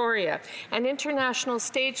Victoria and International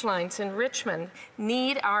Stage Lines in Richmond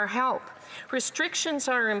need our help. Restrictions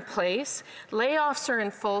are in place, layoffs are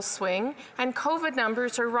in full swing, and COVID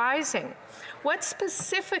numbers are rising. What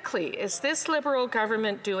specifically is this Liberal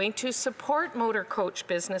government doing to support motor coach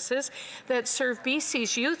businesses that serve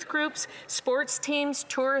BC's youth groups, sports teams,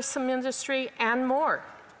 tourism industry, and more?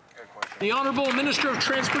 The Honourable Minister of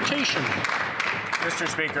Transportation. Mr.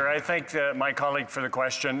 Speaker, I thank my colleague for the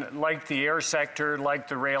question. Like the air sector, like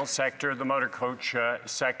the rail sector, the motor coach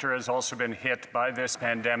sector has also been hit by this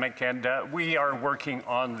pandemic, and we are working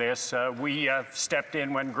on this. We stepped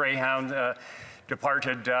in when Greyhound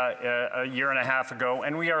departed a year and a half ago,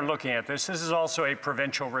 and we are looking at this. This is also a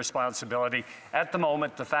provincial responsibility. At the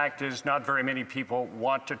moment, the fact is not very many people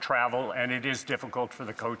want to travel, and it is difficult for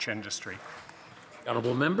the coach industry.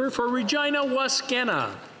 Honourable member for Regina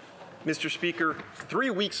Wascana. Mr. Speaker, 3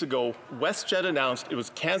 weeks ago, WestJet announced it was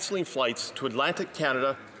cancelling flights to Atlantic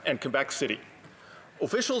Canada and Quebec City.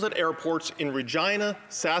 Officials at airports in Regina,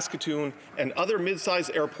 Saskatoon, and other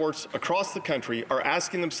mid-sized airports across the country are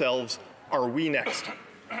asking themselves, are we next?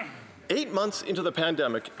 8 months into the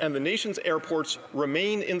pandemic, and the nation's airports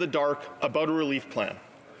remain in the dark about a relief plan.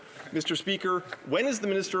 Mr. Speaker, when is the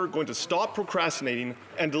minister going to stop procrastinating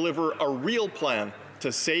and deliver a real plan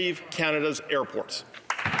to save Canada's airports?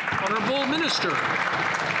 Honourable Minister.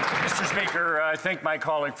 Mr. Speaker, I thank my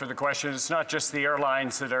colleague for the question. It's not just the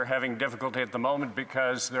airlines that are having difficulty at the moment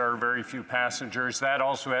because there are very few passengers. That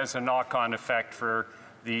also has a knock-on effect for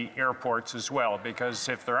the airports as well, because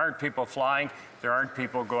if there aren't people flying, there aren't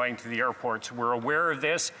people going to the airports. We're aware of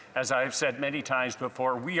this. As I've said many times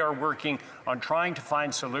before, we are working on trying to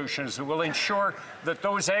find solutions that will ensure that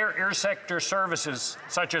those air sector services,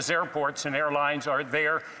 such as airports and airlines, are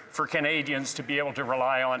there for Canadians to be able to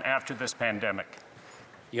rely on after this pandemic.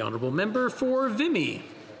 The honourable member for Vimy.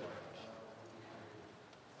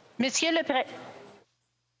 Monsieur le Président.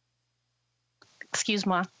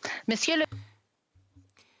 Excuse-moi. Monsieur le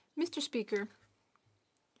Mr. Speaker,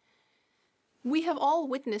 we have all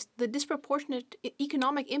witnessed the disproportionate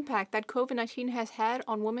economic impact that COVID-19 has had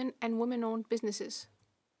on women and women-owned businesses.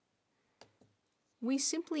 We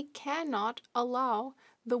simply cannot allow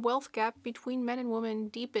the wealth gap between men and women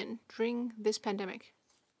deepen during this pandemic.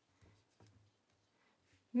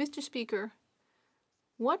 Mr. Speaker,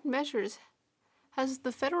 what measures has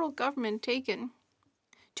the federal government taken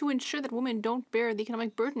to ensure that women don't bear the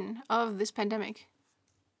economic burden of this pandemic?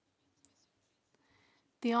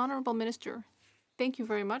 The Honourable Minister, thank you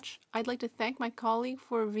very much. I'd like to thank my colleague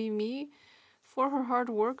for Vimy for her hard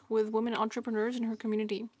work with women entrepreneurs in her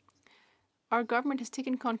community. Our government has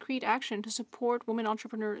taken concrete action to support women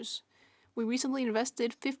entrepreneurs. We recently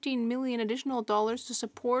invested $15 million additional to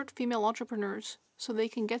support female entrepreneurs so they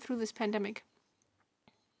can get through this pandemic.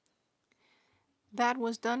 That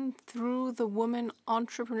was done through the Women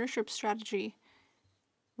Entrepreneurship Strategy,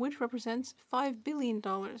 which represents $5 billion.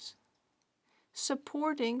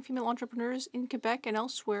 Supporting female entrepreneurs in Quebec and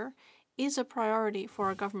elsewhere is a priority for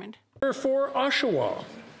our government. For Oshawa.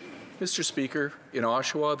 Mr. Speaker, in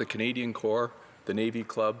Oshawa, the Canadian Corps, the Navy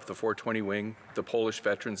Club, the 420 Wing, the Polish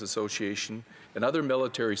Veterans Association, and other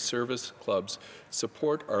military service clubs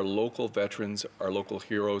support our local veterans, our local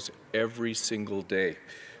heroes, every single day.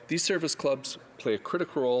 These service clubs play a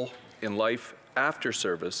critical role in life after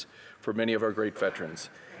service for many of our great veterans,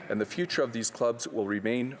 and the future of these clubs will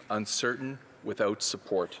remain uncertain without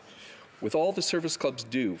support. With all the service clubs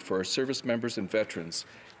do for our service members and veterans,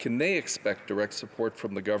 can they expect direct support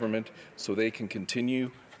from the government so they can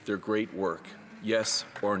continue their great work? yes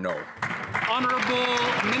or no?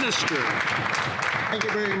 Honourable Minister. Thank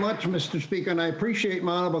you very much, Mr. Speaker, and I appreciate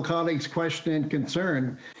my honourable colleague's question and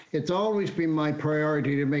concern. It's always been my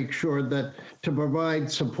priority to make sure that to provide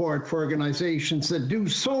support for organizations that do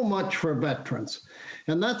so much for veterans.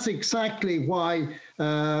 And that's exactly why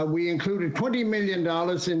we included $20 million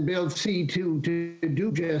in Bill C-2 to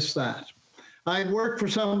do just that. I've worked for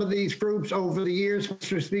some of these groups over the years,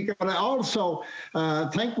 Mr. Speaker, but I also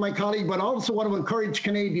thank my colleague, but also want to encourage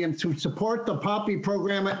Canadians to support the POPI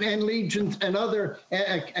program and Legions and other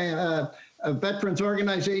veterans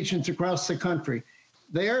organizations across the country.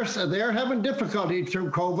 They're having difficulty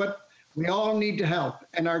through COVID. We all need to help,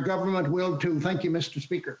 and our government will too. Thank you, Mr.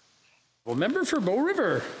 Speaker. Well, member for Bow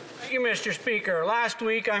River. Thank you, Mr. Speaker. Last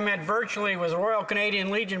week I met virtually with Royal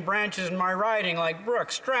Canadian Legion branches in my riding like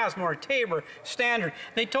Brooks, Strathmore, Taber, Standard.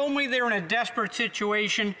 They told me they're in a desperate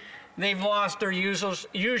situation. They've lost their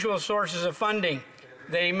usual sources of funding.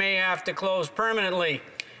 They may have to close permanently.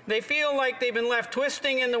 They feel like they've been left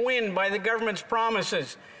twisting in the wind by the government's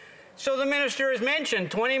promises. So the minister has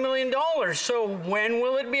mentioned $20 million. So when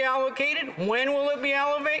will it be allocated? When will it be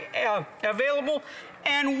available?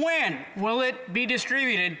 And when will it be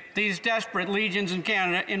distributed, these desperate legions in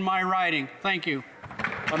Canada in my riding? Thank you.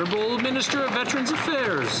 Honourable Minister of Veterans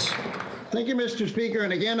Affairs. Thank you, Mr. Speaker.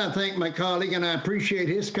 And again, I thank my colleague, and I appreciate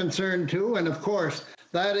his concern too. And of course,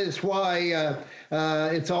 that is why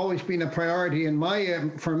it's always been a priority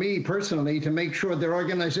for me personally to make sure that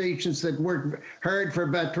organizations that work hard for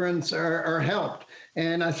veterans are helped.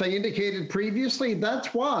 And as I indicated previously,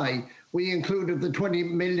 that's why we included the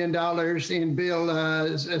 $20 million in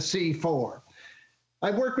Bill C-4.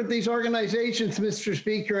 I've worked with these organizations, Mr.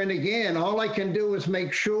 Speaker, and again, all I can do is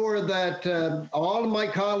make sure that all of my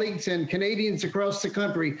colleagues and Canadians across the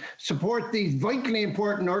country support these vitally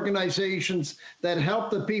important organizations that help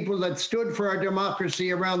the people that stood for our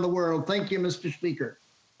democracy around the world. Thank you, Mr. Speaker.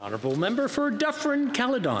 Honourable Member for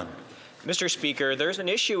Dufferin-Caledon. Mr. Speaker, there's an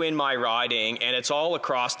issue in my riding, and it's all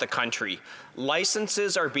across the country.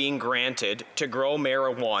 Licenses are being granted to grow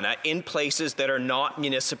marijuana in places that are not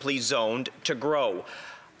municipally zoned to grow.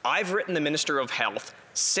 I've written the Minister of Health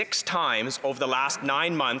 6 times over the last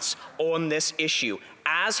 9 months on this issue,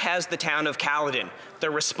 as has the town of Caledon.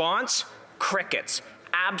 The response? Crickets.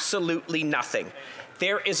 Absolutely nothing.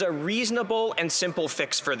 There is a reasonable and simple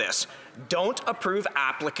fix for this. Don't approve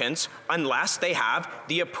applicants unless they have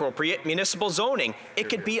the appropriate municipal zoning. It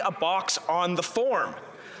could be a box on the form.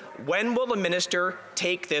 When will the minister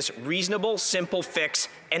take this reasonable, simple fix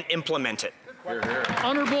and implement it?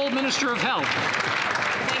 Honourable Minister of Health.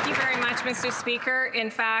 Thank you very much, Mr. Speaker.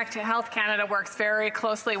 In fact, Health Canada works very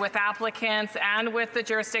closely with applicants and with the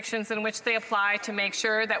jurisdictions in which they apply to make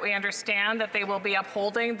sure that we understand that they will be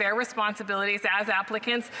upholding their responsibilities as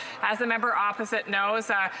applicants. As the member opposite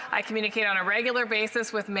knows, I communicate on a regular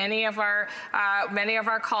basis with many of our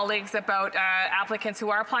colleagues about applicants who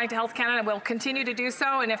are applying to Health Canada. We'll continue to do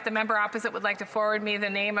so, and if the member opposite would like to forward me the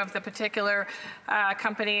name of the particular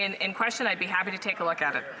company in question, I'd be happy to take a look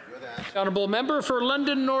at it. Honourable Member for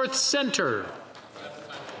London North Centre.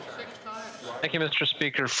 Thank you, Mr.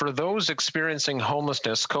 Speaker. For those experiencing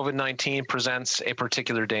homelessness, COVID-19 presents a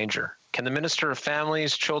particular danger. Can the Minister of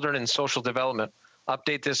Families, Children and Social Development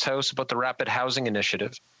update this House about the Rapid Housing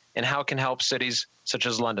Initiative and how it can help cities such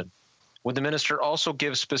as London? Would the Minister also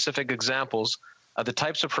give specific examples of the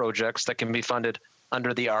types of projects that can be funded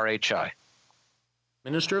under the RHI?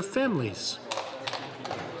 Minister of Families.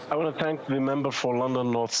 I want to thank the member for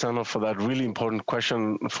London North Centre for that really important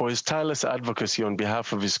question, for his tireless advocacy on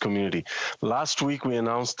behalf of his community. Last week, we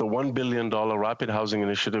announced the $1 billion Rapid Housing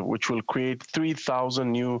Initiative, which will create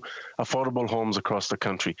 3,000 new affordable homes across the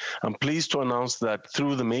country. I'm pleased to announce that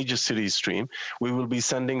through the Major Cities stream, we will be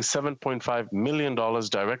sending $7.5 million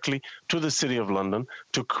directly to the City of London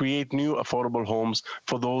to create new affordable homes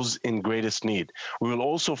for those in greatest need. We will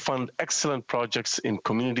also fund excellent projects in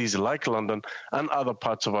communities like London and other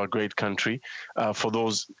parts of our great country for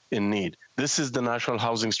those in need. This is the National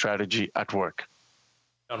Housing Strategy at work.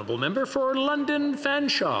 Honourable Member for London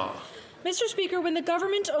Fanshawe. Mr. Speaker, when the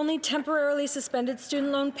government only temporarily suspended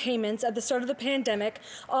student loan payments at the start of the pandemic,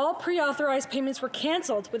 all pre-authorized payments were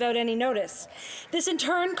cancelled without any notice. This in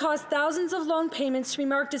turn caused thousands of loan payments to be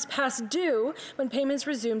marked as past due when payments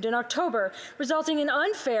resumed in October, resulting in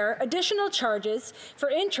unfair additional charges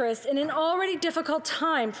for interest in an already difficult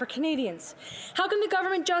time for Canadians. How can the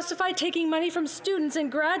government justify taking money from students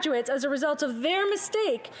and graduates as a result of their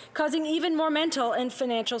mistake, causing even more mental and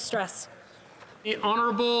financial stress? The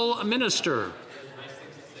Honourable Minister.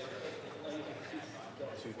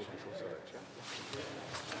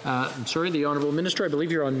 I'm sorry, the Honourable Minister, I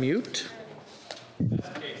believe you're on mute.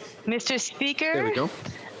 Mr. Speaker. There we go.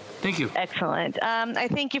 Thank you. Excellent. I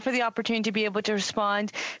thank you for the opportunity to be able to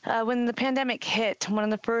respond. When the pandemic hit, one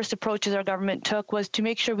of the first approaches our government took was to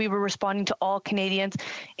make sure we were responding to all Canadians,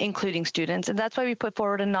 including students. And that's why we put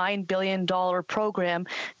forward a $9 billion program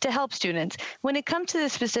to help students. When it comes to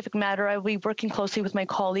this specific matter, I will be working closely with my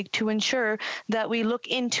colleague to ensure that we look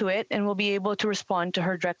into it and we'll be able to respond to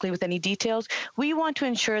her directly with any details. We want to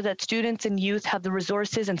ensure that students and youth have the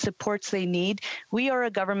resources and supports they need. We are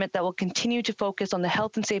a government that will continue to focus on the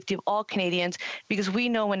health and safety of all Canadians, because we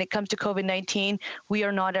know when it comes to COVID-19, we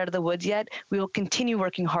are not out of the woods yet. We will continue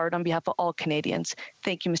working hard on behalf of all Canadians.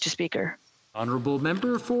 Thank you, Mr. Speaker. Honourable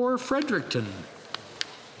member for Fredericton.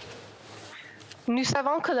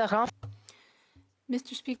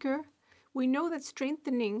 Mr. Speaker, we know that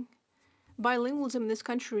strengthening bilingualism in this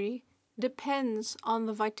country depends on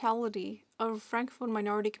the vitality of Francophone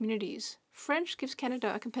minority communities. French gives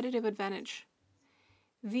Canada a competitive advantage.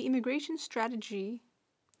 The immigration strategy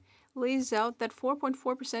lays out that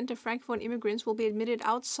 4.4% of Francophone immigrants will be admitted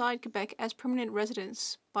outside Quebec as permanent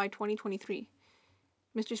residents by 2023.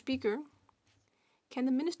 Mr. Speaker, can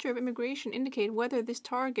the Minister of Immigration indicate whether this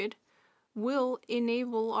target will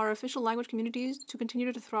enable our official language communities to continue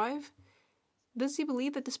to thrive? Does he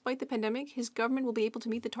believe that despite the pandemic, his government will be able to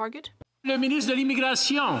meet the target? Le ministre de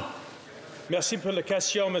l'Immigration. Merci pour la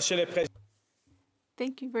question, Monsieur le Président.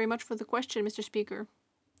 Thank you very much for the question, Mr. Speaker.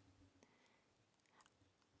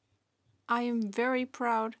 I am very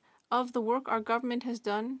proud of the work our government has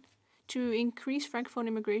done to increase Francophone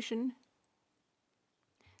immigration.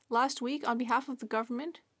 Last week, on behalf of the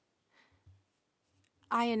government,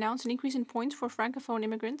 I announced an increase in points for Francophone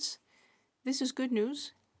immigrants. This is good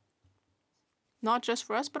news, not just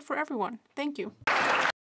for us, but for everyone. Thank you.